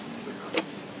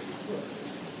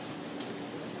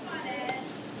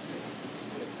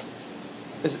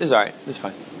It's all right. It's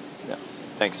fine. Yeah,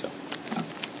 thanks so.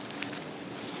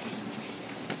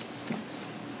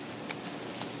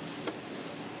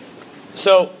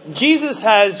 So Jesus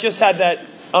has just had that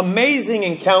amazing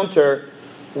encounter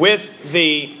with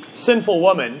the sinful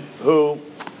woman who,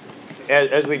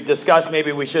 as we've discussed,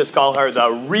 maybe we should just call her the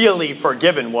really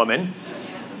forgiven woman.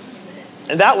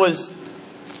 And that was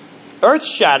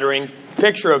earth-shattering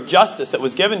picture of justice that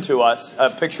was given to us, a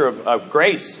picture of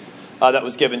grace that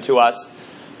was given to us.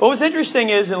 But what's interesting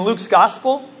is in Luke's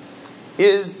gospel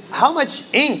is how much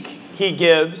ink he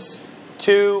gives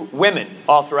to women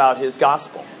all throughout his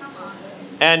gospel.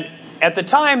 And at the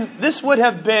time, this would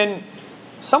have been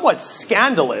somewhat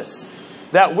scandalous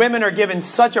that women are given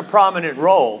such a prominent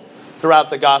role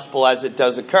throughout the gospel as it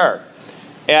does occur.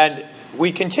 And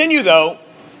we continue, though,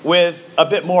 with a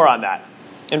bit more on that.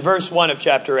 In verse 1 of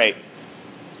chapter 8.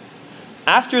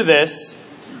 After this,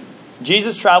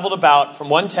 Jesus traveled about from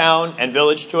one town and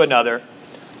village to another,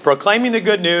 proclaiming the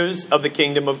good news of the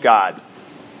kingdom of God.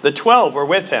 The 12 were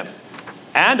with him,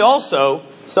 and also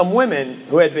some women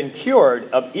who had been cured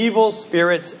of evil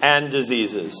spirits and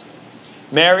diseases.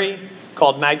 Mary,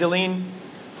 called Magdalene,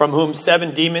 from whom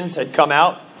 7 demons had come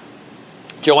out.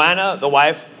 Joanna, the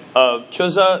wife of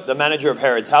Chuza, the manager of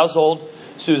Herod's household.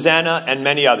 Susanna, and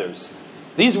many others.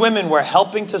 These women were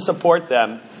helping to support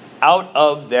them out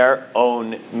of their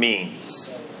own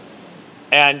means.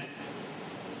 And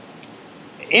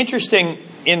interesting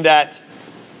in that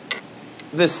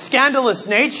the scandalous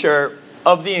nature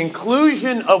of the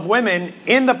inclusion of women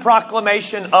in the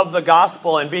proclamation of the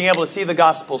gospel and being able to see the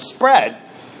gospel spread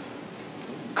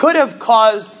could have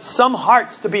caused some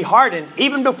hearts to be hardened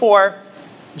even before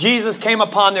Jesus came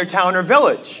upon their town or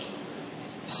village.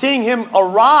 Seeing him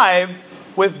arrive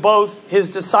with both his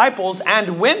disciples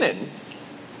and women,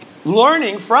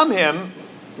 learning from him,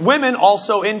 women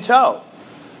also in tow.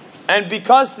 And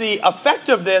because the effect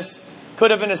of this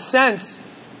could have, in a sense,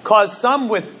 caused some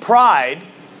with pride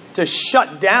to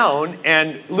shut down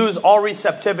and lose all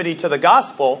receptivity to the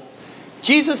gospel,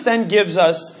 Jesus then gives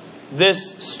us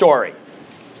this story.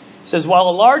 He says, while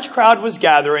a large crowd was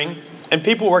gathering and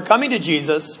people were coming to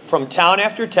Jesus from town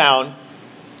after town,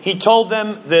 he told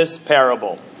them this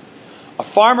parable. A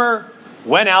farmer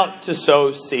went out to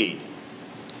sow seed.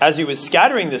 As he was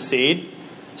scattering the seed,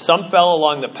 some fell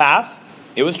along the path.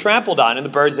 It was trampled on and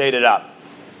the birds ate it up.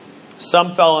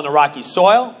 Some fell on the rocky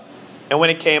soil, and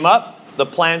when it came up, the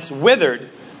plants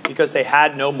withered because they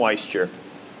had no moisture.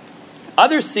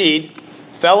 Other seed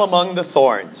fell among the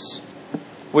thorns,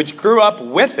 which grew up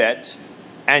with it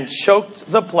and choked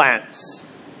the plants.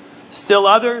 Still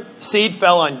other seed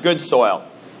fell on good soil.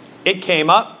 It came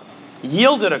up,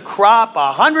 yielded a crop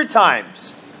 100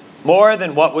 times more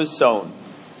than what was sown.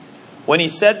 When he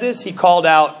said this, he called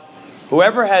out,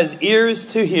 "Whoever has ears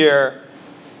to hear,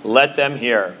 let them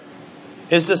hear."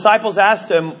 His disciples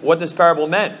asked him what this parable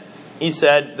meant. He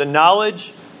said, "The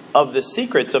knowledge of the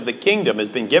secrets of the kingdom has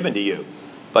been given to you,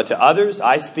 but to others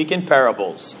I speak in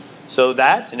parables, so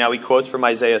that," and now he quotes from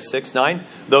Isaiah 6:9,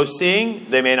 "though seeing,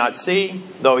 they may not see,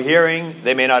 though hearing,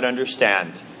 they may not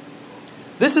understand."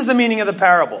 This is the meaning of the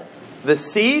parable. The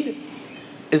seed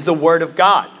is the word of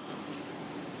God.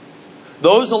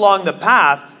 Those along the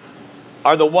path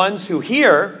are the ones who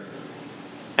hear,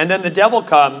 and then the devil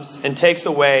comes and takes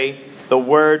away the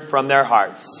word from their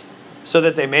hearts, so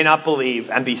that they may not believe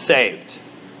and be saved.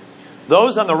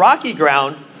 Those on the rocky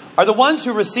ground are the ones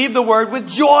who receive the word with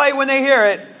joy when they hear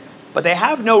it, but they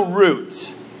have no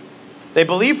root. They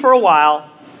believe for a while,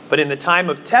 but in the time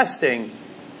of testing,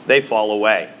 they fall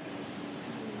away.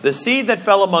 The seed that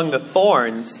fell among the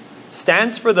thorns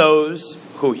stands for those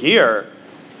who hear,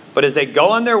 but as they go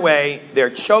on their way,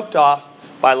 they're choked off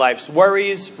by life's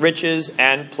worries, riches,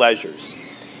 and pleasures,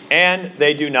 and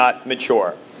they do not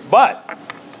mature. But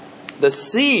the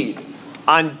seed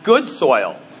on good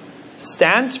soil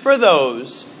stands for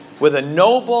those with a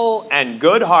noble and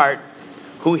good heart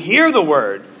who hear the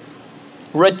word,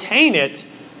 retain it,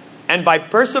 and by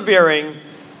persevering,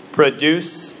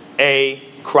 produce a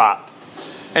crop.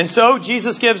 And so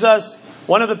Jesus gives us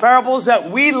one of the parables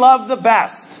that we love the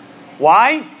best.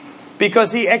 Why?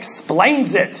 Because he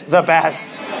explains it the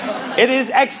best. It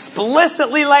is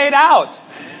explicitly laid out.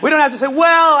 We don't have to say,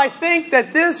 well, I think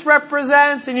that this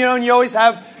represents, and you always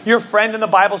have your friend in the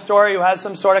Bible story who has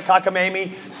some sort of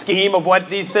cockamamie scheme of what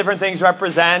these different things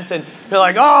represent. And you're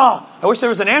like, oh, I wish there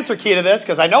was an answer key to this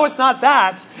because I know it's not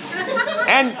that.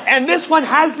 And this one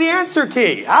has the answer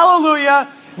key. Hallelujah.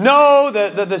 No,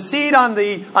 the seed on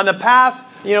the path,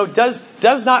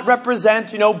 does not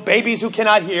represent, babies who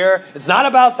cannot hear. It's not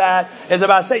about that. It's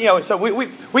about saying, so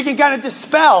we can kind of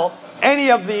dispel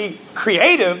any of the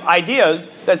creative ideas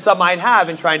that some might have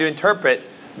in trying to interpret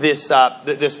this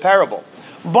parable.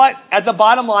 But at the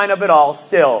bottom line of it all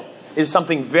still is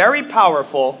something very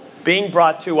powerful being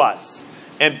brought to us.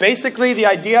 And basically the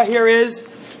idea here is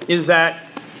that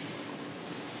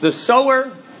the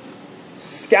sower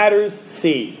scatters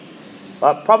seed.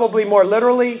 Probably more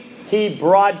literally, he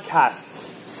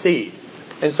broadcasts seed.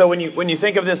 And so when you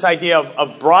think of this idea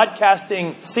of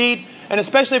broadcasting seed, and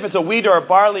especially if it's a wheat or a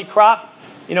barley crop,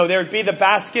 there would be the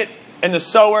basket and the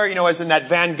sower, as in that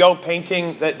Van Gogh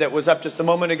painting that was up just a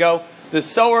moment ago. The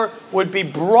sower would be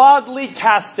broadly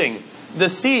casting the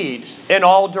seed in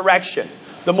all direction.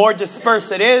 The more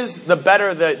dispersed it is, the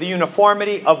better the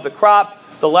uniformity of the crop,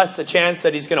 the less the chance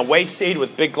that he's going to waste seed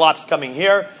with big glops coming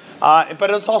here. But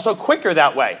it's also quicker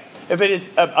that way. If it is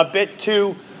a bit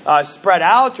too spread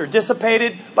out or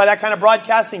dissipated by that kind of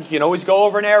broadcasting, you can always go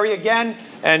over an area again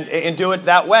and do it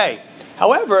that way.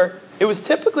 However, it was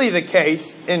typically the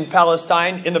case in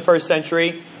Palestine in the first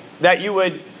century that you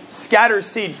would scatter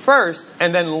seed first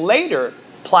and then later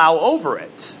plow over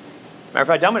it. Matter of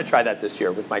fact, I'm going to try that this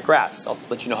year with my grass. I'll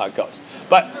let you know how it goes.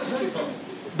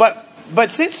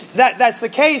 But since that's the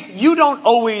case, you don't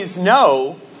always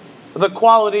know the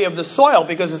quality of the soil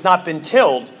because it's not been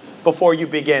tilled before you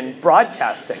begin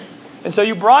broadcasting. And so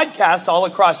you broadcast all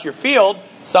across your field.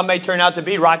 Some may turn out to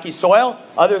be rocky soil.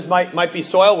 Others might be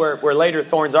soil where later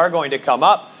thorns are going to come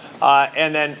up.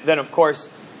 And then of course,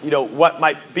 what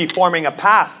might be forming a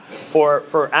path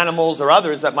for animals or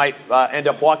others that might end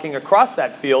up walking across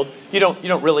that field. You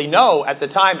don't really know at the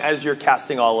time as you're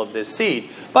casting all of this seed.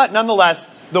 But nonetheless,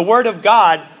 the Word of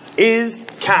God is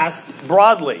cast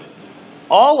broadly.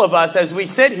 All of us, as we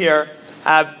sit here,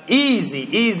 have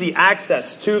easy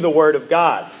access to the Word of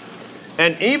God.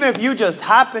 And even if you just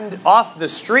happened off the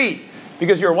street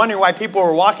because you're wondering why people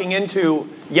were walking into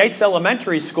Yates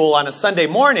Elementary School on a Sunday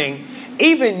morning,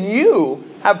 even you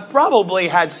have probably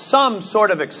had some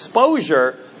sort of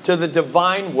exposure to the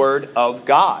divine Word of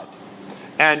God.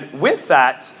 And with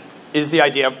that is the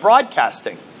idea of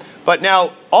broadcasting. But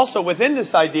now, also within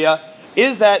this idea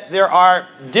is that there are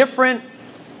different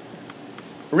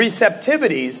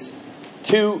receptivities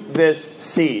to this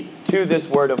seed, to this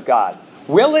Word of God.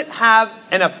 Will it have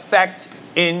an effect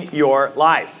in your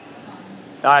life?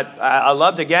 I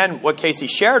loved, again, what Casey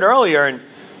shared earlier, and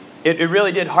it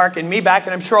really did hearken me back,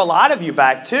 and I'm sure a lot of you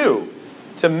back too,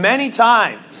 to many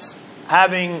times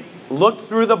having looked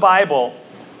through the Bible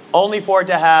only for it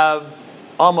to have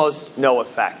almost no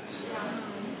effect.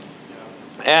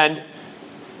 And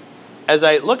as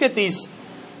I look at these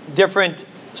different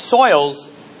soils,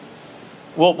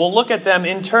 we'll look at them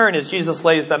in turn as Jesus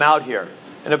lays them out here.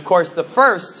 And of course, the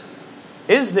first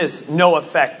is this no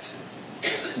effect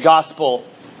gospel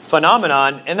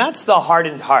phenomenon, and that's the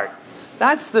hardened heart.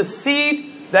 That's the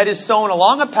seed that is sown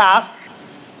along a path.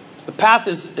 The path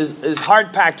is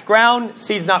hard-packed ground.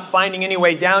 Seed's not finding any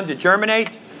way down to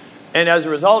germinate. And as a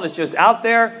result, it's just out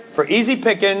there for easy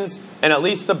pickings, and at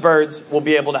least the birds will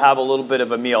be able to have a little bit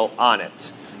of a meal on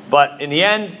it. But in the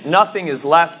end, nothing is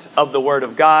left of the Word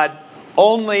of God,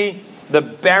 only the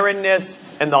barrenness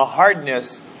and the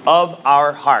hardness of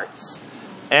our hearts.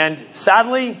 And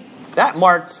sadly, that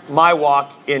marked my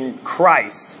walk in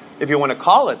Christ, if you want to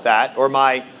call it that, or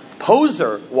my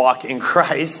poser walk in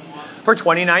Christ for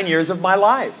 29 years of my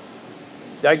life.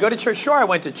 Did I go to church? Sure, I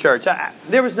went to church.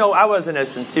 I wasn't as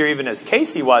sincere even as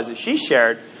Casey was, as she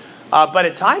shared. But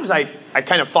at times I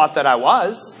kind of thought that I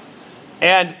was.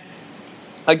 And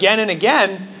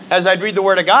again, as I'd read the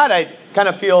Word of God, I'd kind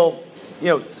of feel,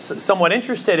 somewhat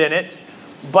interested in it.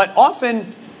 But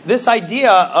often this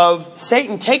idea of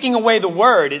Satan taking away the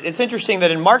Word, it's interesting that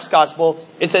in Mark's Gospel,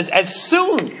 it says as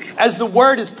soon as the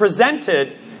Word is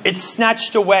presented, it's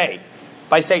snatched away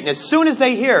by Satan. As soon as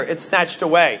they hear, it's snatched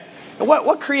away. And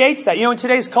what creates that? In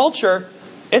today's culture,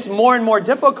 it's more and more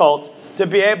difficult to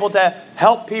be able to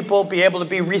help people be able to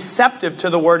be receptive to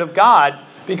the Word of God,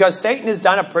 because Satan has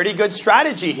done a pretty good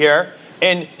strategy here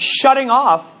in shutting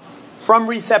off from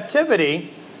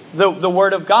receptivity the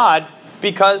Word of God,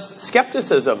 because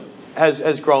skepticism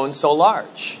has grown so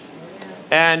large.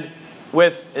 And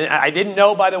I didn't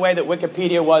know, by the way, that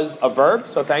Wikipedia was a verb,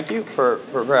 so thank you for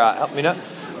helping me know.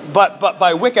 But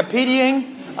by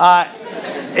Wikipediaing,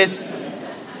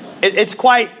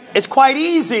 it's quite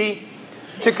easy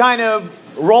to kind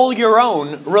of roll your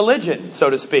own religion, so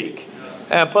to speak.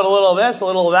 And put a little of this, a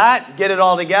little of that, get it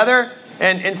all together,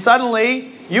 and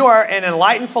suddenly you are an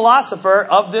enlightened philosopher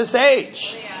of this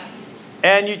age.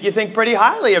 And you think pretty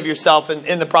highly of yourself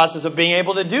in the process of being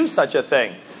able to do such a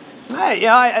thing.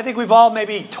 I think we've all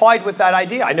maybe toyed with that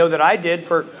idea. I know that I did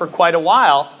for quite a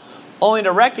while. only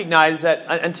to recognize that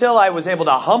until I was able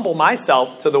to humble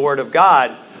myself to the Word of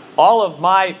God, all of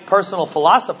my personal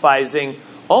philosophizing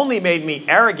only made me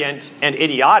arrogant and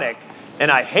idiotic.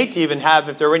 And I hate to even have,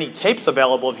 if there were any tapes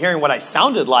available, of hearing what I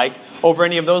sounded like over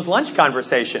any of those lunch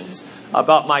conversations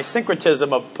about my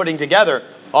syncretism of putting together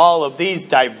all of these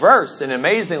diverse and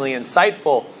amazingly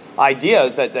insightful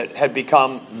ideas that had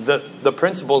become the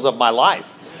principles of my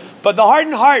life. But the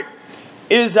hardened heart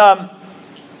is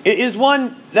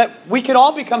one that we could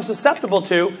all become susceptible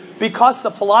to, because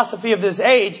the philosophy of this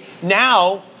age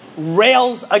now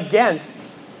rails against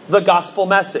the gospel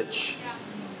message.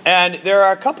 And there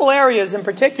are a couple areas in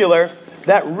particular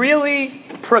that really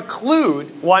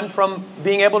preclude one from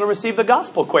being able to receive the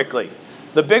gospel quickly.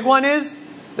 The big one is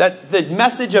that the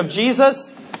message of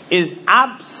Jesus is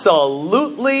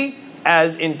absolutely,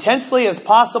 as intensely as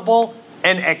possible,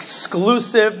 an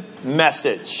exclusive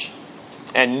message.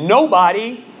 And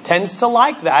nobody tends to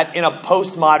like that in a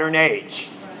postmodern age.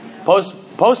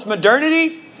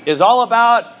 Postmodernity is all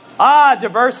about,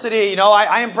 diversity.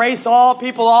 I embrace all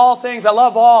people, all things. I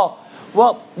love all.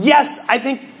 Well, yes, I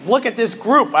think, look at this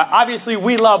group. Obviously,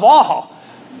 we love all.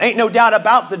 Ain't no doubt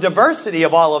about the diversity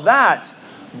of all of that.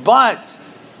 But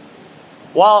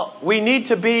while we need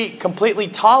to be completely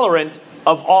tolerant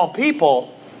of all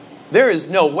people, there is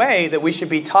no way that we should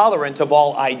be tolerant of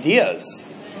all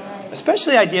ideas,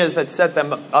 especially ideas that set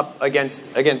them up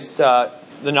against the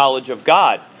knowledge of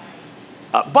God.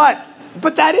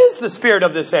 But that is the spirit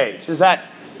of this age, is that,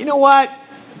 you know what?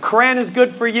 Quran is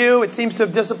good for you. It seems to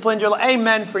have disciplined your life.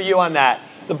 Amen for you on that.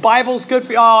 The Bible's good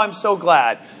for you. Oh, I'm so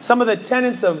glad. Some of the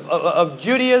tenets of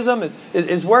Judaism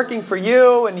is working for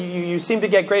you, and you seem to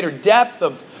get greater depth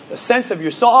of the sense of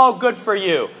your soul. Oh, good for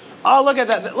you. Oh, look at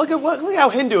that. Look how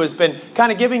Hindu has been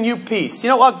kind of giving you peace. You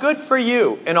know what? Good for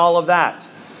you in all of that.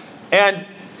 And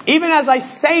even as I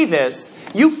say this,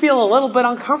 you feel a little bit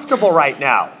uncomfortable right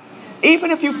now,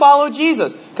 even if you follow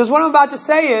Jesus. Because what I'm about to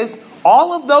say is,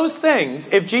 all of those things,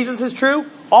 if Jesus is true,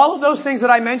 all of those things that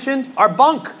I mentioned are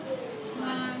bunk.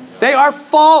 They are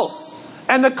false.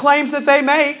 And the claims that they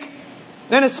make,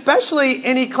 and especially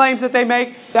any claims that they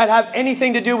make that have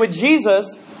anything to do with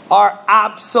Jesus, are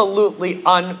absolutely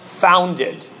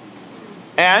unfounded.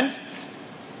 And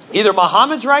either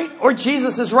Muhammad's right or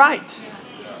Jesus is right.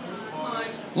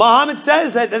 Muhammad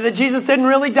says that Jesus didn't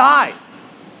really die.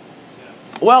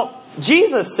 Well,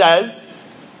 Jesus says,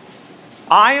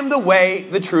 I am the way,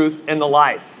 the truth, and the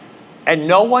life. And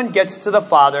no one gets to the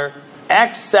Father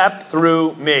except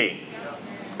through me.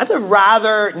 That's a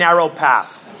rather narrow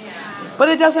path. But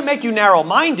it doesn't make you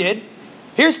narrow-minded.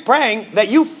 Here's praying that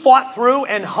you fought through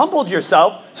and humbled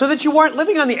yourself so that you weren't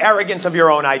living on the arrogance of your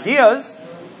own ideas,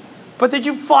 but that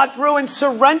you fought through and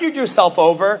surrendered yourself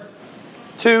over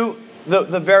to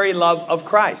the very love of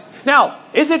Christ. Now,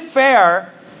 is it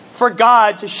fair for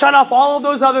God to shut off all of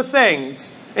those other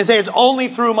things and say it's only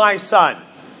through my Son?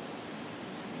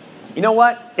 You know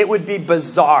what? It would be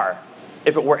bizarre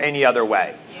if it were any other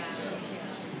way.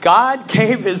 God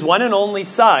gave His one and only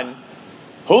Son,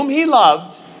 whom He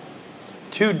loved,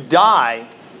 to die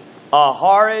a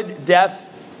horrid death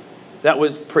that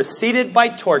was preceded by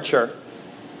torture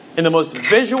in the most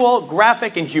visual,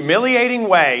 graphic, and humiliating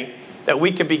way that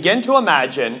we could begin to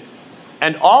imagine.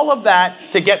 And all of that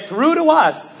to get through to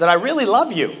us that I really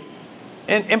love you.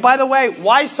 And by the way,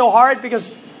 why so hard?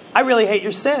 Because I really hate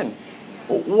your sin.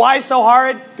 Why so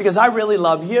hard? Because I really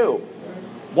love you.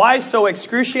 Why so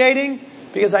excruciating?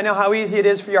 Because I know how easy it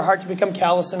is for your heart to become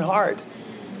callous and hard.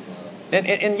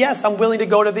 And yes, I'm willing to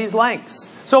go to these lengths.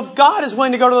 So if God is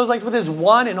willing to go to those lengths with His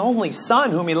one and only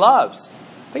Son, whom He loves,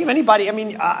 think of anybody.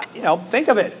 Think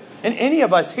of it. And any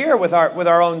of us here with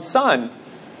our own son.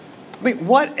 I mean,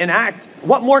 what an act.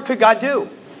 What more could God do?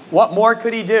 What more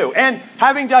could He do? And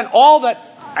having done all that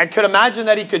I could imagine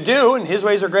that He could do, and His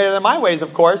ways are greater than my ways,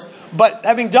 of course, but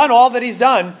having done all that He's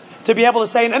done, to be able to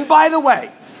say, and by the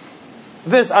way,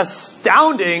 this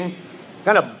astounding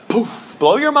kind of poof,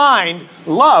 blow your mind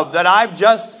love that I've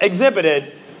just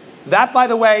exhibited, that, by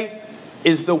the way,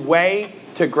 is the way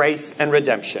to grace and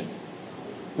redemption.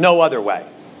 No other way.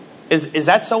 Is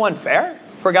that so unfair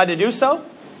for God to do so?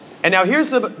 And now here's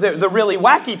the really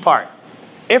wacky part.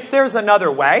 If there's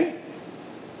another way,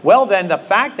 well then the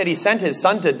fact that He sent His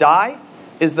Son to die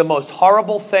is the most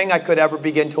horrible thing I could ever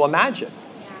begin to imagine.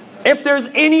 Yeah. If there's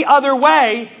any other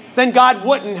way, then God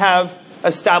wouldn't have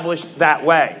established that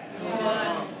way.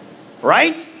 Yeah.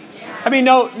 Right? Yeah. I mean,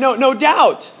 no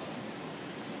doubt.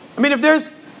 I mean, if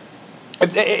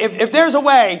there's a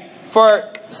way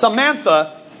for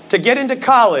Samantha to get into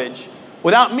college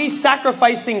without me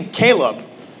sacrificing Caleb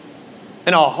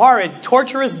in a horrid,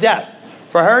 torturous death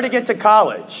for her to get to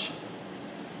college,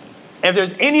 if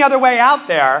there's any other way out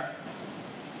there,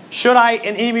 should I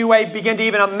in any way begin to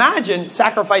even imagine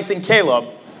sacrificing Caleb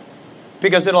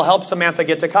because it'll help Samantha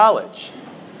get to college?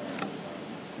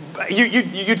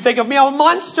 You'd think of me a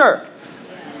monster.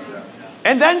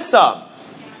 And then some.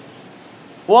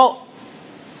 Well,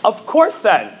 of course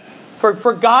then,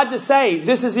 for God to say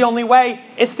this is the only way,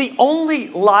 it's the only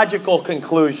logical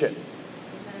conclusion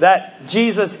that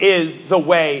Jesus is the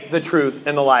way, the truth,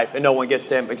 and the life, and no one gets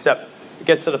to him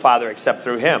gets to the Father except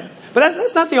through him. But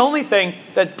that's not the only thing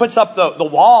that puts up the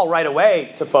wall right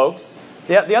away to folks.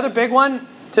 The other big one,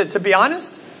 to be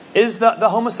honest, is the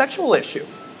homosexual issue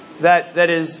that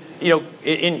is,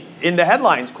 in the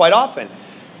headlines quite often.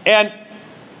 And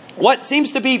what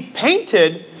seems to be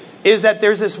painted is that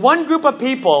there's this one group of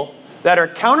people that are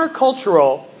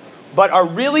countercultural, but are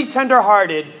really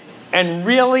tenderhearted and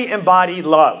really embody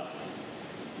love.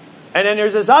 And then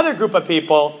there's this other group of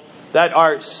people that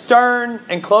are stern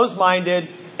and closed-minded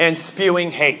and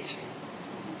spewing hate.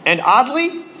 And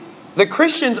oddly, the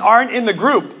Christians aren't in the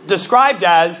group described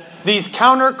as these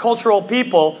countercultural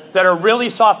people that are really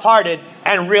soft-hearted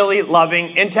and really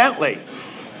loving intently.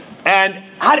 And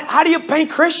how do you paint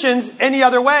Christians any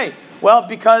other way? Well,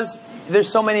 because there's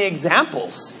so many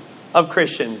examples of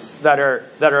Christians that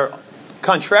are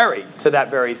contrary to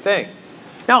that very thing.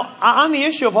 Now, on the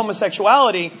issue of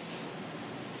homosexuality,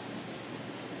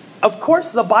 of course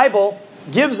the Bible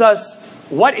gives us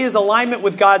what is alignment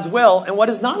with God's will and what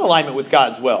is not alignment with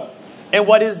God's will. And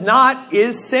what is not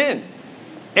is sin.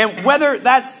 And whether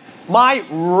that's my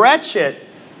wretched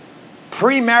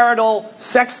premarital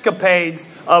sexcapades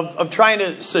of trying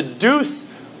to seduce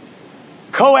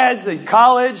co-eds in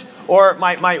college, or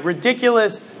my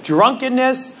ridiculous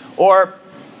drunkenness, or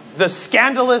the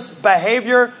scandalous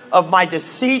behavior of my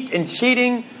deceit and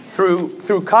cheating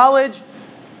through college,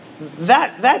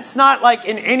 that's not like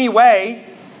in any way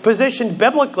positioned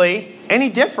biblically any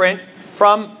different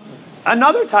from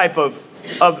another type of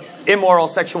immoral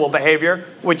sexual behavior,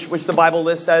 which the Bible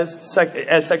lists as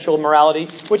sexual immorality,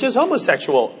 which is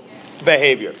homosexual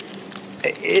behavior.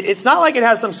 It's not like it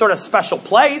has some sort of special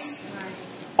place.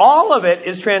 All of it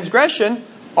is transgression.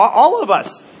 All of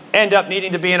us end up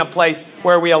needing to be in a place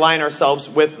where we align ourselves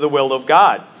with the will of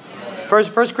God.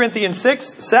 1 Corinthians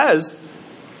 6 says,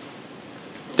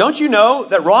 "Don't you know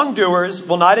that wrongdoers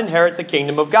will not inherit the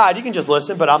kingdom of God?" You can just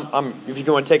listen, but if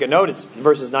you want to take a note, it's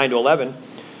verses 9 to 11.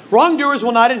 "Wrongdoers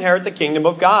will not inherit the kingdom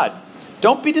of God.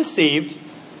 Don't be deceived.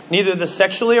 Neither the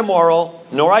sexually immoral,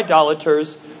 nor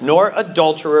idolaters, nor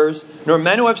adulterers, nor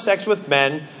men who have sex with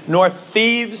men, nor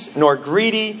thieves, nor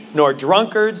greedy, nor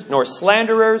drunkards, nor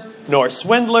slanderers, nor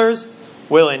swindlers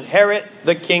will inherit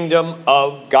the kingdom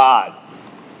of God."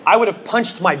 I would have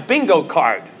punched my bingo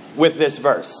card with this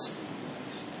verse.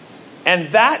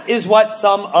 And that is what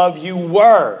some of you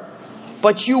were.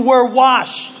 But you were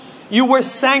washed. You were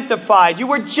sanctified. You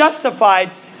were justified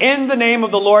in the name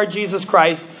of the Lord Jesus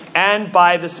Christ and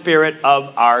by the Spirit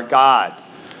of our God.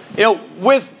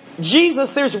 With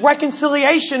Jesus, there's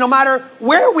reconciliation no matter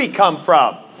where we come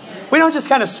from. We don't just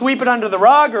kind of sweep it under the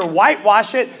rug or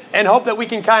whitewash it and hope that we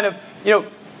can kind of,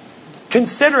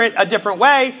 consider it a different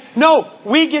way. No,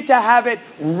 we get to have it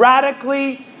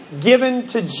radically given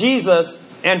to Jesus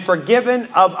and forgiven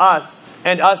of us,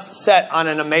 and us set on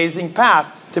an amazing path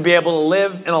to be able to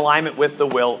live in alignment with the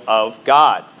will of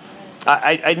God.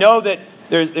 I know that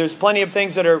there's plenty of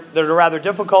things that are rather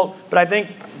difficult, but I think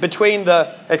between the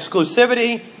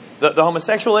exclusivity, the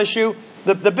homosexual issue,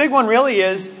 the big one really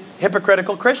is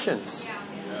hypocritical Christians.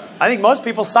 I think most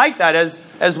people cite that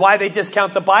as why they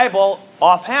discount the Bible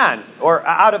offhand or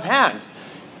out of hand.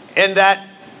 And that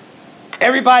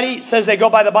everybody says they go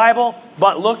by the Bible,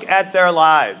 but look at their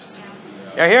lives.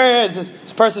 Now here it is,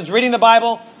 this person's reading the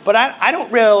Bible, but I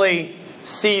don't really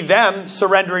see them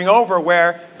surrendering over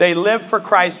where they live for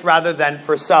Christ rather than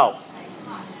for self.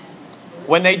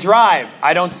 When they drive,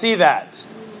 I don't see that.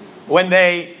 When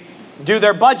they do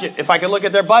their budget, if I could look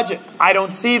at their budget, I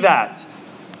don't see that.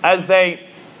 As they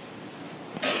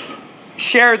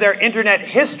share their internet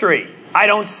history, I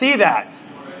don't see that.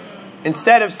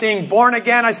 Instead of seeing born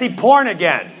again, I see porn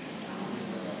again.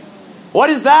 What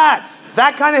is that?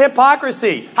 That kind of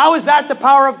hypocrisy. How is that the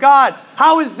power of God?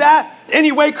 How is that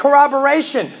any way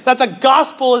corroboration that the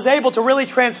gospel is able to really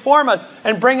transform us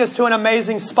and bring us to an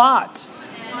amazing spot?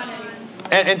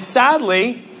 And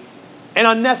sadly, and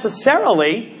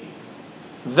unnecessarily,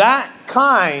 that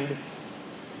kind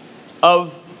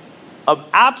of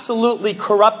absolutely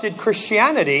corrupted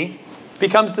Christianity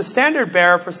becomes the standard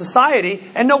bearer for society,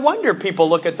 and no wonder people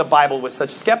look at the Bible with such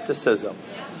skepticism.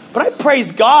 But I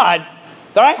praise God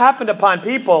that I happened upon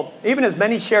people, even as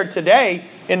many shared today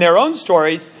in their own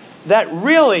stories, that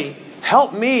really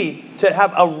helped me to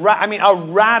have a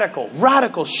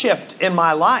radical shift in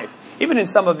my life. Even in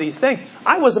some of these things.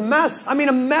 I was a mess. I mean,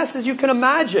 a mess as you can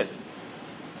imagine.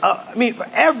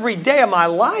 Every day of my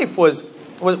life was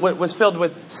filled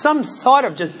with some sort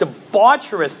of just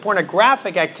debaucherous,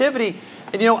 pornographic activity.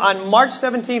 And on March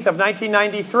 17th of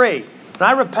 1993, when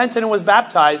I repented and was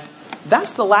baptized,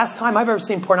 that's the last time I've ever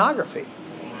seen pornography.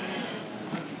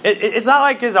 It's not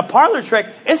like it's a parlor trick.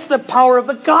 It's the power of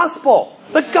the gospel.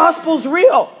 The gospel's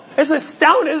real. It's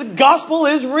astounding. The gospel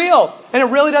is real. And it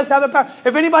really does have the power.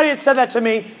 If anybody had said that to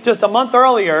me just a month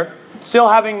earlier, still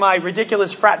having my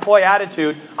ridiculous frat boy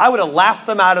attitude, I would have laughed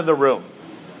them out of the room.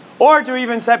 Or to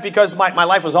even say, because my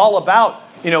life was all about,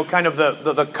 kind of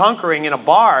the conquering in a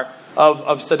bar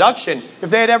of seduction. If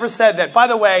they had ever said that, by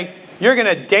the way, you're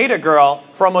going to date a girl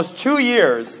for almost 2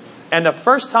 years, and the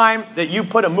first time that you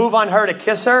put a move on her to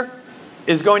kiss her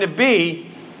is going to be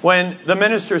when the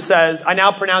minister says, I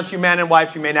now pronounce you man and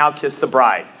wife, you may now kiss the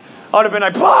bride. I would have been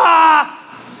like, bah!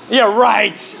 Yeah,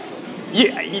 right.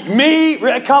 Me?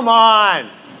 Come on.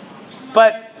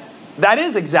 But that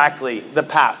is exactly the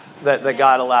path that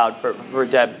God allowed for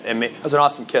Deb and me. It was an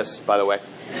awesome kiss, by the way.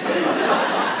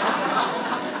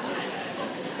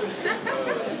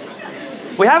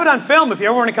 We have it on film if you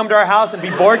ever want to come to our house and be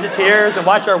bored to tears and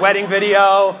watch our wedding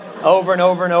video over and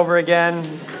over and over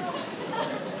again.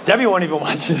 Debbie won't even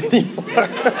watch it anymore.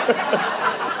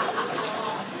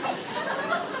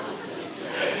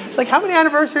 It's like, how many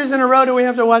anniversaries in a row do we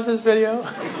have to watch this video?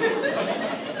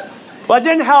 Well, it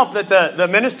didn't help that the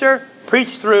minister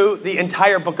preached through the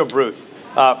entire book of Ruth.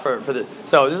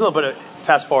 So there's a little bit of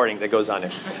fast forwarding that goes on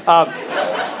there.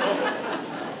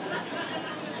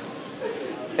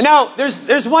 Now,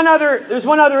 there's one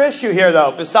other issue here,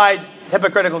 though, besides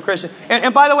hypocritical Christian.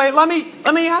 And by the way, let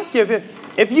me ask you,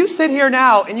 if you sit here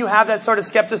now and you have that sort of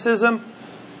skepticism,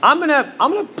 I'm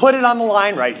gonna put it on the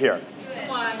line right here.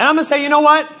 And I'm gonna say, you know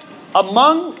what?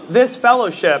 Among this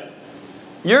fellowship,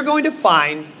 you're going to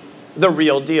find the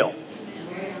real deal.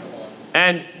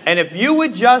 And if you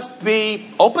would just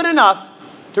be open enough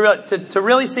to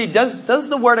really see, does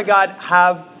the Word of God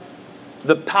have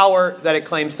the power that it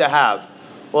claims to have?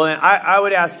 Well, then I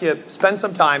would ask you, spend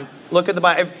some time, look at the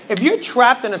Bible. If you're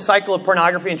trapped in a cycle of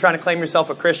pornography and trying to claim yourself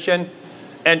a Christian,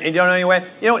 and you don't know any way,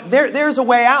 there's a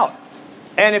way out.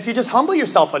 And if you just humble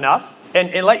yourself enough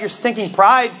and let your stinking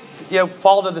pride,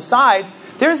 fall to the side,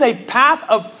 there's a path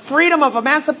of freedom, of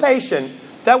emancipation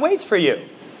that waits for you.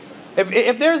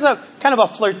 If there's a kind of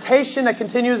a flirtation that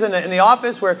continues in the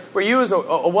office where you as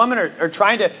a woman are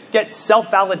trying to get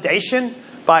self-validation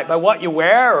by what you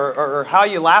wear or how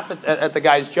you laugh at the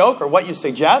guy's joke or what you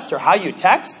suggest or how you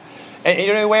text, and you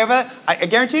don't know any way of it, I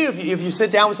guarantee you, if you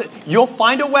sit down with it, you'll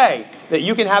find a way that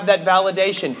you can have that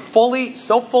validation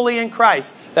so fully in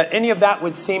Christ that any of that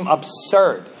would seem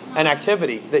absurd, an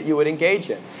activity that you would engage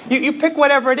in. You pick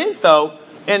whatever it is, though,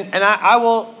 and I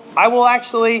will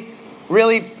actually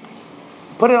really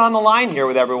put it on the line here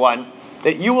with everyone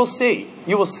that you will see.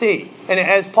 And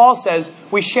as Paul says,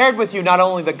 we shared with you not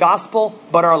only the gospel,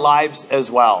 but our lives as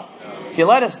well. If you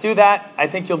let us do that, I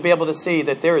think you'll be able to see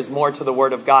that there is more to the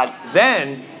Word of God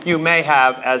than you may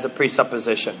have as a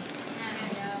presupposition.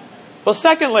 Well,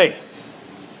 secondly,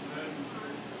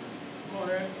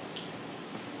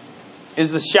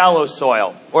 is the shallow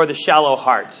soil or the shallow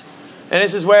heart. And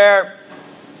this is where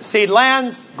seed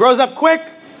lands, grows up quick,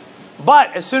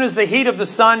 but as soon as the heat of the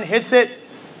sun hits it,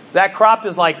 that crop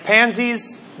is like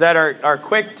pansies that are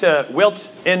quick to wilt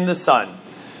in the sun.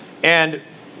 And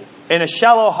in a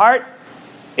shallow heart,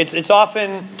 it's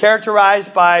often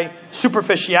characterized by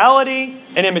superficiality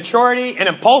and immaturity and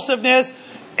impulsiveness.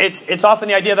 It's often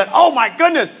the idea that, oh my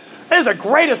goodness, this is the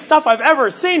greatest stuff I've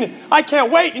ever seen. I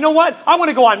can't wait. You know what? I want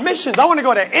to go on missions. I want to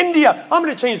go to India. I'm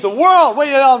going to change the world. What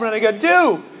do you know I'm going to go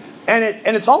do?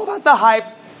 And it's all about the hype.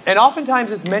 And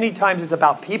oftentimes, many times, it's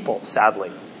about people,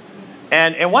 sadly.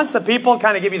 And once the people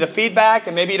kind of give you the feedback,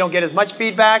 and maybe you don't get as much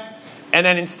feedback, and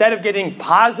then instead of getting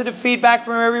positive feedback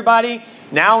from everybody,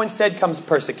 now instead comes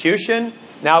persecution,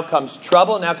 now comes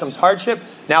trouble, now comes hardship,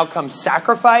 now comes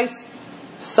sacrifice.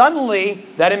 Suddenly,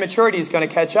 that immaturity is going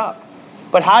to catch up.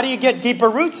 But how do you get deeper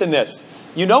roots in this?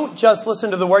 You don't just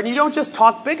listen to the Word, and you don't just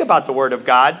talk big about the Word of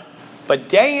God, but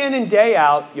day in and day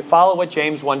out, you follow what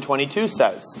James 1:22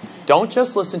 says. Don't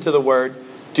just listen to the Word,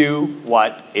 do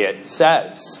what it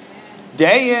says.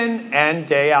 Day in and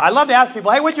day out. I love to ask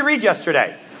people, hey, what'd you read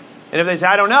yesterday? And if they say,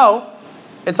 I don't know,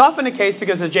 it's often the case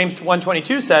because as James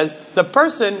 1:22 says, the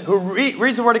person who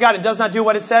reads the Word of God and does not do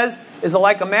what it says is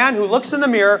like a man who looks in the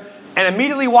mirror and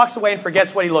immediately walks away and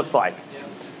forgets what he looks like.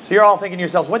 So you're all thinking to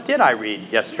yourselves, what did I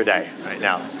read yesterday right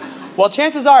now? Well,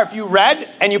 chances are if you read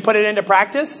and you put it into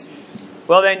practice,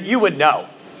 well, then you would know.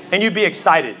 And you'd be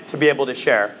excited to be able to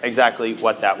share exactly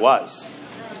what that was.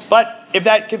 But if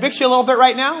that convicts you a little bit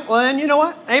right now, well, then you know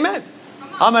what? Amen.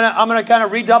 I'm gonna kind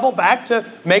of redouble back to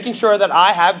making sure that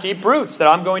I have deep roots, that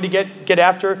I'm going to get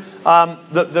after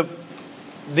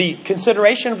the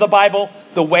consideration of the Bible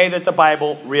the way that the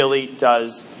Bible really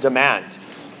does demand.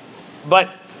 But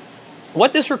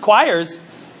what this requires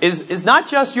is not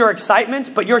just your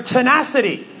excitement, but your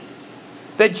tenacity.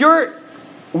 That you're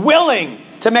willing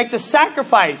to make the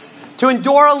sacrifice, to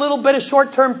endure a little bit of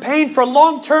short-term pain for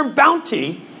long-term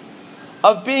bounty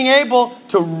of being able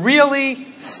to really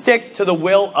stick to the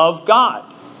will of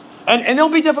God. And there'll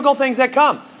be difficult things that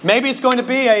come. Maybe it's going to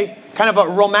be a kind of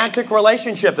a romantic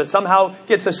relationship that somehow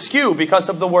gets askew because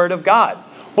of the Word of God.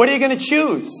 What are you going to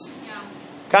choose?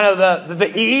 Kind of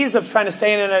the ease of trying to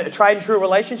stay in a tried and true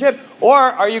relationship? Or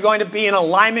are you going to be in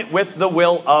alignment with the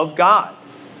will of God?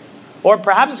 Or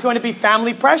perhaps it's going to be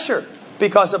family pressure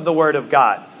because of the Word of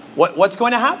God. What's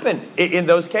going to happen in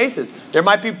those cases? There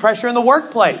might be pressure in the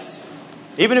workplace.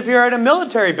 Even if you're at a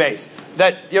military base.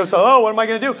 That, what am I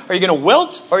going to do? Are you going to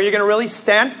wilt? Or are you going to really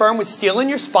stand firm with steel in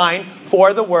your spine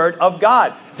for the Word of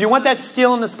God? If you want that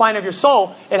steel in the spine of your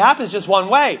soul, it happens just one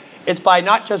way. It's by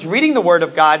not just reading the Word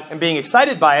of God and being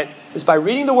excited by it. It's by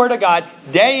reading the Word of God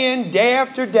day in, day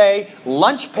after day,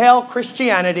 lunch pail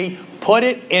Christianity, put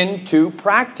it into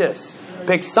practice.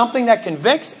 Pick something that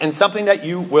convicts and something that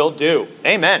you will do.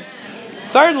 Amen.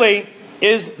 Thirdly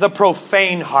is the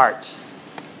profane heart.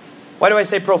 Why do I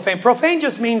say profane? Profane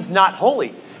just means not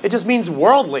holy. It just means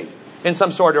worldly in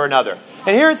some sort or another.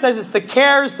 And here it says it's the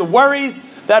cares, the worries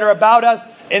that are about us.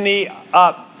 In the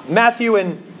Matthew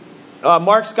and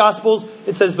Mark's Gospels,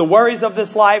 it says the worries of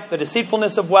this life, the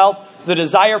deceitfulness of wealth, the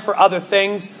desire for other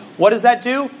things. What does that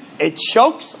do? It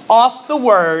chokes off the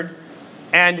word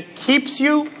and keeps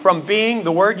you from being,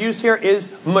 the word used here is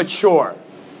mature.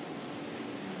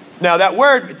 Now that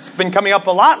word, it's been coming up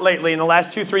a lot lately in the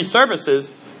last 2-3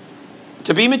 services.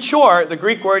 To be mature, the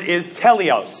Greek word is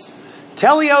teleos.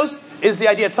 Teleos is the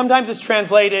idea. Sometimes it's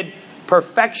translated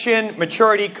perfection,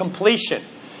 maturity, completion.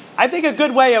 I think a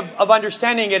good way of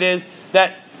understanding it is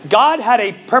that God had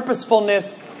a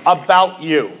purposefulness about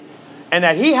you. And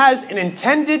that He has an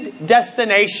intended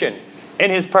destination in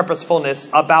His purposefulness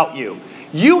about you.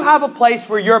 You have a place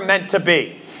where you're meant to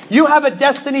be. You have a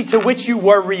destiny to which you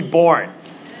were reborn.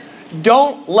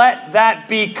 Don't let that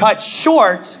be cut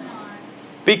short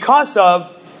because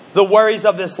of the worries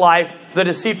of this life, the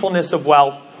deceitfulness of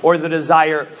wealth, or the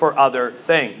desire for other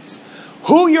things.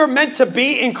 Who you're meant to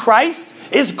be in Christ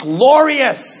is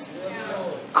glorious.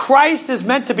 Christ is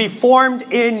meant to be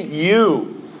formed in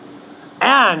you.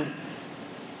 And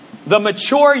the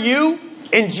mature you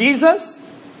in Jesus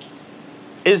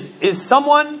is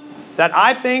someone that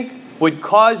I think would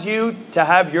cause you to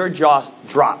have your jaw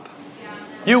drop.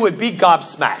 You would be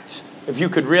gobsmacked if you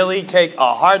could really take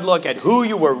a hard look at who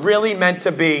you were really meant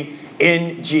to be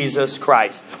in Jesus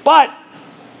Christ. But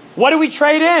what do we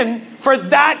trade in for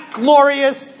that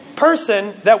glorious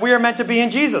person that we are meant to be in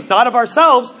Jesus? Not of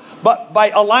ourselves, but by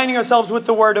aligning ourselves with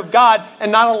the Word of God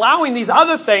and not allowing these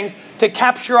other things to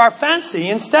capture our fancy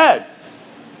instead.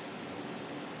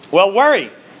 Well, worry.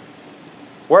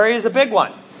 Worry is a big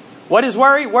one. What is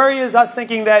worry? Worry is us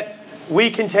thinking that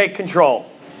we can take control.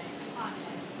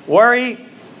 Worry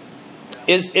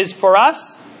is for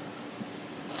us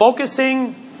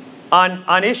focusing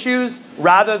on issues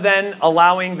rather than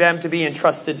allowing them to be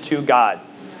entrusted to God.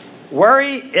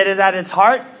 Worry, it is at its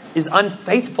heart, is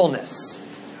unfaithfulness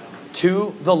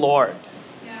to the Lord.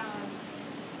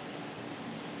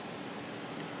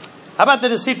 How about the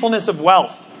deceitfulness of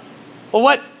wealth?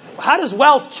 Well, how does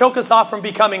wealth choke us off from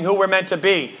becoming who we're meant to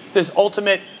be? This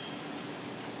ultimate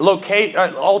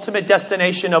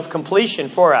destination of completion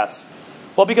for us.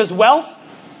 Well, because wealth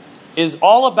is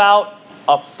all about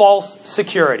a false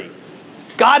security.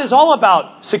 God is all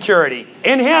about security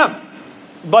in Him.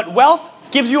 But wealth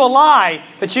gives you a lie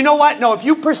that, you know what? No, if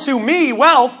you pursue me,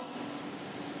 wealth,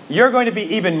 you're going to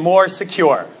be even more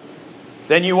secure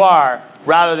than you are,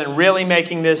 rather than really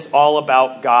making this all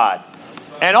about God.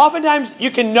 And oftentimes you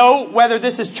can know whether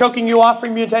this is choking you off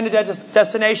from your intended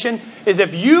destination is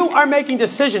if you are making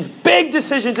decisions, big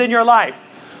decisions in your life,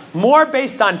 more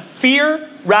based on fear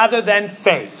rather than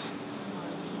faith.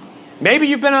 Maybe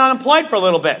you've been unemployed for a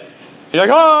little bit. You're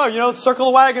like, circle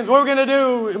the wagons, what are we going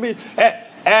to do?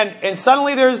 And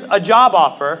suddenly there's a job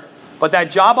offer, but that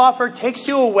job offer takes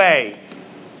you away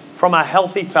from a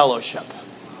healthy fellowship.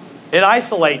 It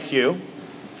isolates you.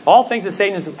 All things that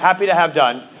Satan is happy to have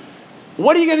done.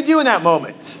 What are you going to do in that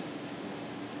moment?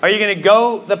 Are you going to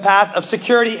go the path of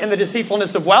security and the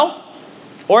deceitfulness of wealth?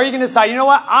 Or are you going to decide, you know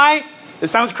what, this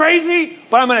sounds crazy,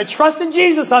 but I'm going to trust in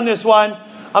Jesus on this one.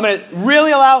 I'm going to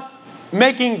really allow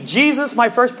making Jesus my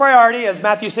first priority, as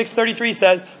Matthew 6:33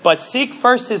 says, but seek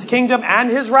first His kingdom and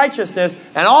His righteousness,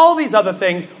 and all these other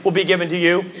things will be given to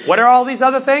you. What are all these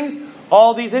other things?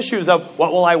 All these issues of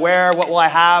what will I wear, what will I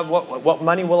have, what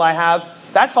money will I have.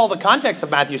 That's all the context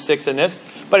of Matthew 6 in this.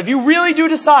 But if you really do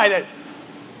decide that,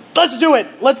 let's do it.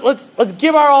 Let's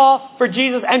give our all for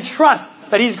Jesus and trust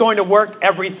that He's going to work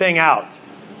everything out.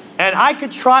 And I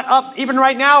could trot up even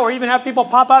right now, or even have people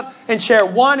pop up and share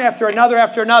one after another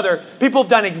after another. People have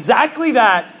done exactly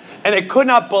that, and they could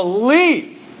not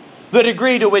believe the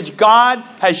degree to which God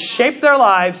has shaped their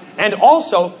lives and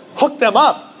also hooked them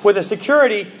up with a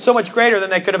security so much greater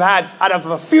than they could have had out of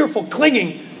a fearful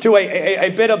clinging to a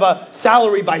bit of a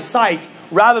salary by sight,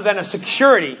 rather than a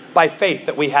security by faith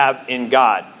that we have in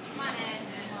God.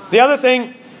 The other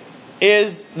thing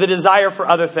is the desire for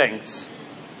other things.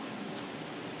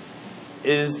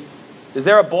 Is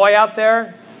there a boy out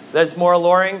there that's more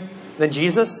alluring than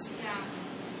Jesus?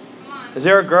 Yeah. Is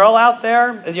there a girl out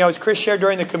there, as Chris shared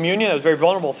during the communion, that was very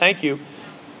vulnerable, thank you,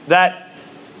 that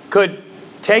could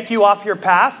take you off your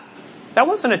path? That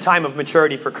wasn't a time of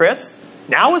maturity for Chris.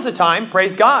 Now is the time,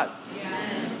 praise God.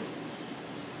 Yes.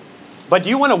 But do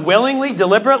you want to willingly,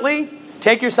 deliberately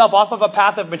take yourself off of a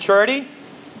path of maturity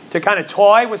to kind of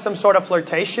toy with some sort of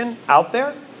flirtation out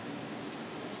there?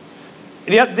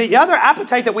 The other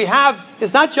appetite that we have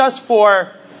is not just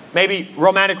for maybe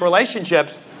romantic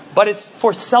relationships, but it's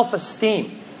for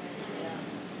self-esteem.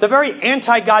 The very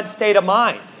anti-God state of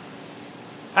mind.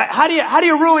 How do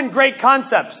you ruin great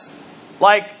concepts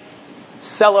like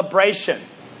celebration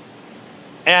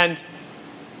and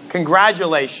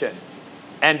congratulation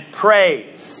and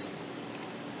praise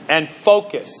and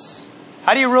focus?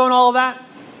 How do you ruin all of that?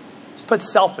 Just put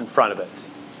self in front of it.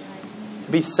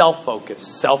 Be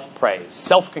self-focused, self-praise,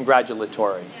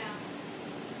 self-congratulatory.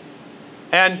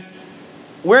 And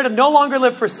we're to no longer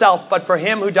live for self, but for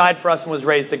Him who died for us and was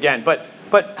raised again. But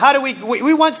how do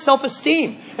we want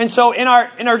self-esteem. And so in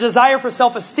our desire for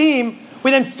self-esteem,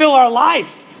 we then fill our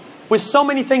life with so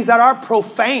many things that are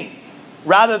profane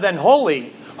rather than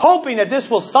holy, hoping that this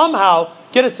will somehow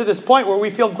get us to this point where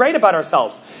we feel great about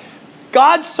ourselves.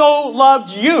 God so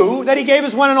loved you that He gave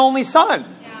His one and only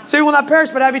Son, so you will not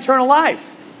perish but have eternal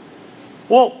life.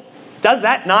 Well, does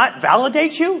that not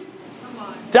validate you?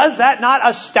 Does that not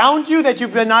astound you that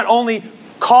you've been not only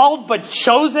called but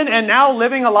chosen and now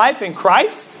living a life in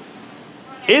Christ?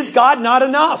 Is God not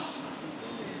enough?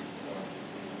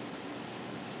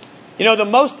 The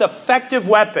most effective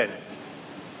weapon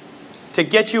to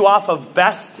get you off of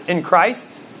best in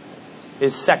Christ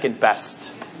is second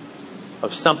best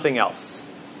of something else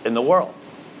in the world.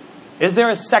 Is there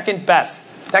a second best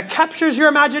that captures your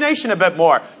imagination a bit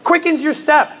more, quickens your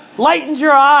step, lightens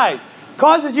your eyes,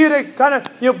 causes you to kind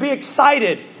of be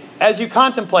excited as you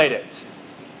contemplate it?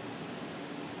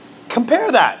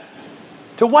 Compare that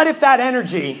to what if that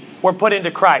energy were put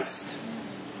into Christ?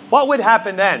 What would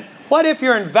happen then? What if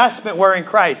your investment were in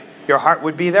Christ? Your heart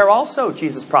would be there also,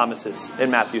 Jesus promises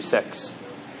in Matthew 6.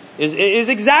 Is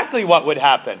exactly what would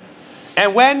happen.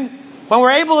 And when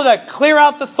we're able to clear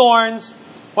out the thorns,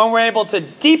 when we're able to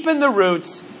deepen the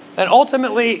roots, and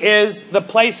ultimately is the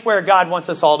place where God wants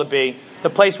us all to be, the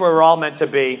place where we're all meant to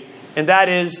be, and that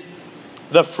is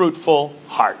the fruitful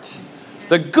heart.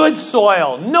 The good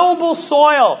soil, noble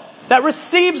soil that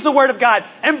receives the Word of God,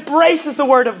 embraces the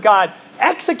Word of God,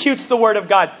 executes the Word of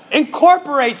God,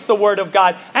 incorporates the Word of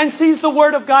God, and sees the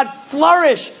Word of God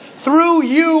flourish through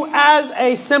you as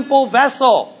a simple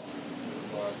vessel.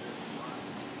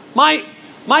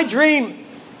 My dream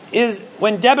is,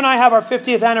 when Deb and I have our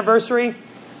 50th anniversary,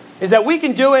 is that we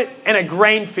can do it in a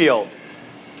grain field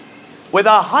with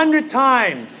 100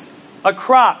 times a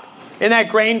crop in that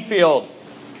grain field,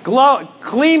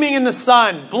 gleaming in the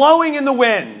sun, blowing in the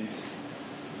wind.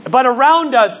 But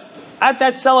around us at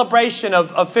that celebration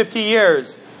of 50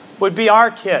 years would be our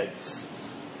kids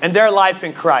and their life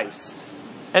in Christ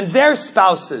and their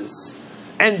spouses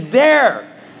and their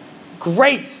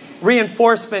great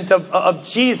reinforcement of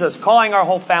Jesus calling our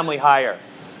whole family higher.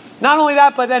 Not only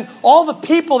that, but then all the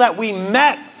people that we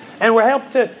met and were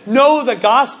helped to know the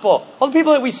gospel, all the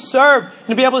people that we served, and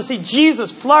to be able to see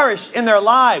Jesus flourish in their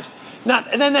lives.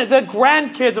 And then the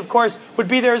grandkids, of course, would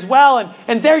be there as well,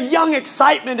 and their young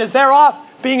excitement as they're off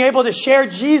being able to share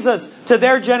Jesus to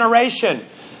their generation.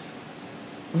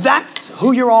 That's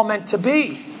who you're all meant to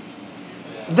be.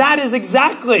 That is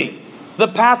exactly the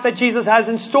path that Jesus has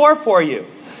in store for you.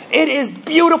 It is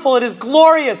beautiful. It is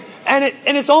glorious. And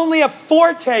it's only a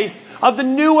foretaste of the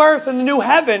new earth and the new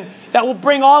heaven that will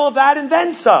bring all of that and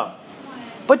then some.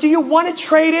 But do you want to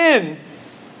trade in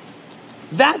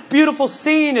that beautiful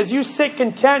scene as you sit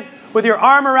content with your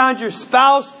arm around your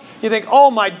spouse? You think,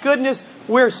 oh my goodness,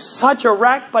 we're such a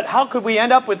wreck, but how could we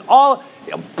end up with all...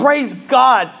 Praise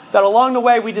God that along the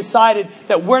way we decided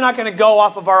that we're not going to go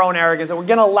off of our own arrogance, that we're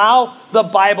going to allow the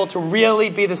Bible to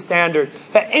really be the standard.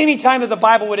 That any time that the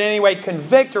Bible would in any way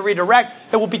convict or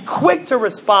redirect, that we'll be quick to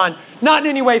respond. Not in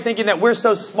any way thinking that we're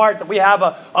so smart that we have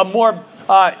a more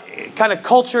kind of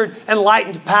cultured,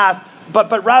 enlightened path,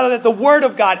 but rather that the Word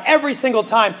of God every single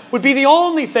time would be the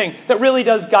only thing that really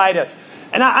does guide us.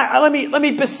 And let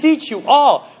me beseech you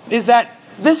all, is that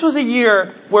this was a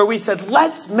year where we said,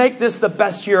 let's make this the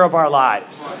best year of our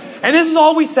lives. And this is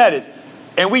all we said is,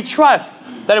 and we trust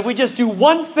that if we just do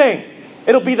one thing,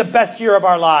 it'll be the best year of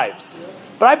our lives.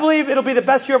 But I believe it'll be the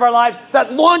best year of our lives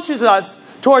that launches us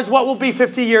towards what will be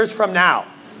 50 years from now.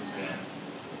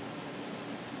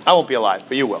 I won't be alive,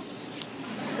 but you will.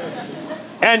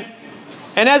 And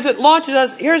as it launches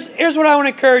us, here's what I want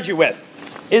to encourage you with,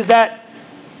 is that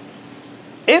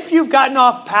if you've gotten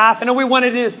off path, I know we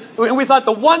wanted this, and we thought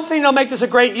the one thing that'll make this a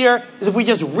great year is if we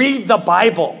just read the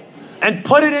Bible and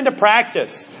put it into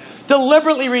practice.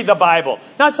 Deliberately read the Bible.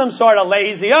 Not some sort of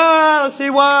lazy, let's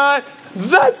see what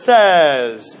that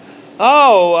says.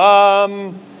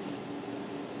 How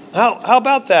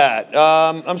about that?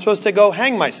 I'm supposed to go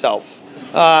hang myself.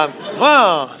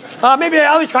 Maybe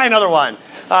I'll try another one.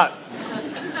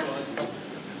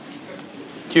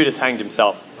 Judas hanged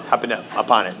himself. Happened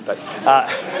upon it, but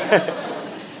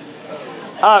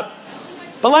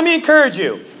let me encourage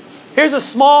you. Here's a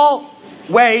small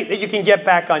way that you can get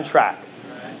back on track.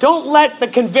 Don't let the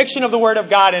conviction of the Word of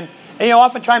God, and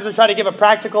oftentimes we try to give a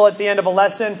practical at the end of a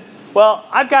lesson. Well,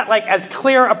 I've got as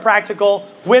clear a practical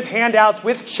with handouts,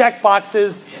 with check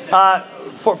boxes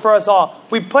for us all.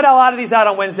 We put a lot of these out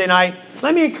on Wednesday night.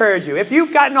 Let me encourage you. If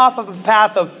you've gotten off of a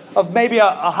path of maybe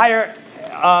a higher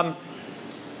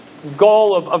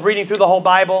goal of reading through the whole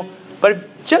Bible,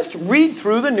 but just read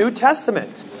through the New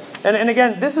Testament. And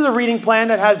again, this is a reading plan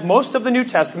that has most of the New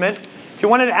Testament. If you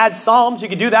wanted to add Psalms, you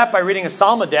could do that by reading a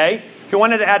Psalm a day. If you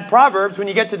wanted to add Proverbs, when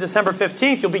you get to December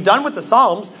 15th, you'll be done with the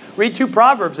Psalms. Read 2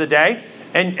 Proverbs a day,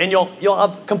 and you'll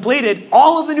have completed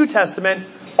all of the New Testament,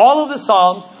 all of the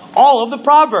Psalms, all of the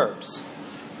Proverbs.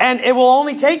 And it will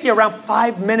only take you around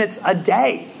 5 minutes a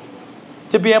day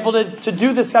to be able to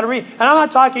do this kind of reading. And I'm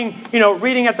not talking,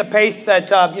 reading at the pace that,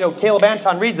 Caleb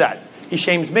Anton reads at. He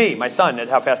shames me, my son, at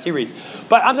how fast he reads.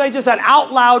 But I'm talking just an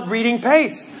out loud reading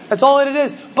pace. That's all it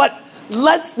is. But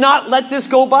let's not let this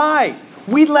go by.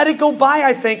 We let it go by,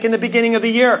 I think, in the beginning of the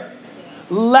year.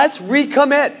 Let's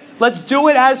recommit. Let's do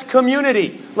it as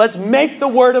community. Let's make the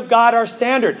Word of God our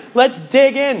standard. Let's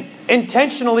dig in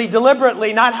intentionally,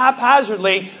 deliberately, not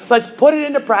haphazardly. Let's put it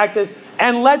into practice,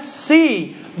 and let's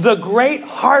see the great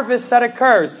harvest that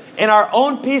occurs in our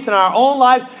own peace, in our own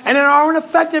lives, and in our own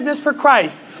effectiveness for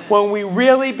Christ when we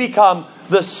really become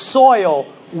the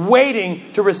soil waiting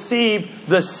to receive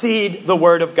the seed, the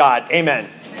Word of God. Amen.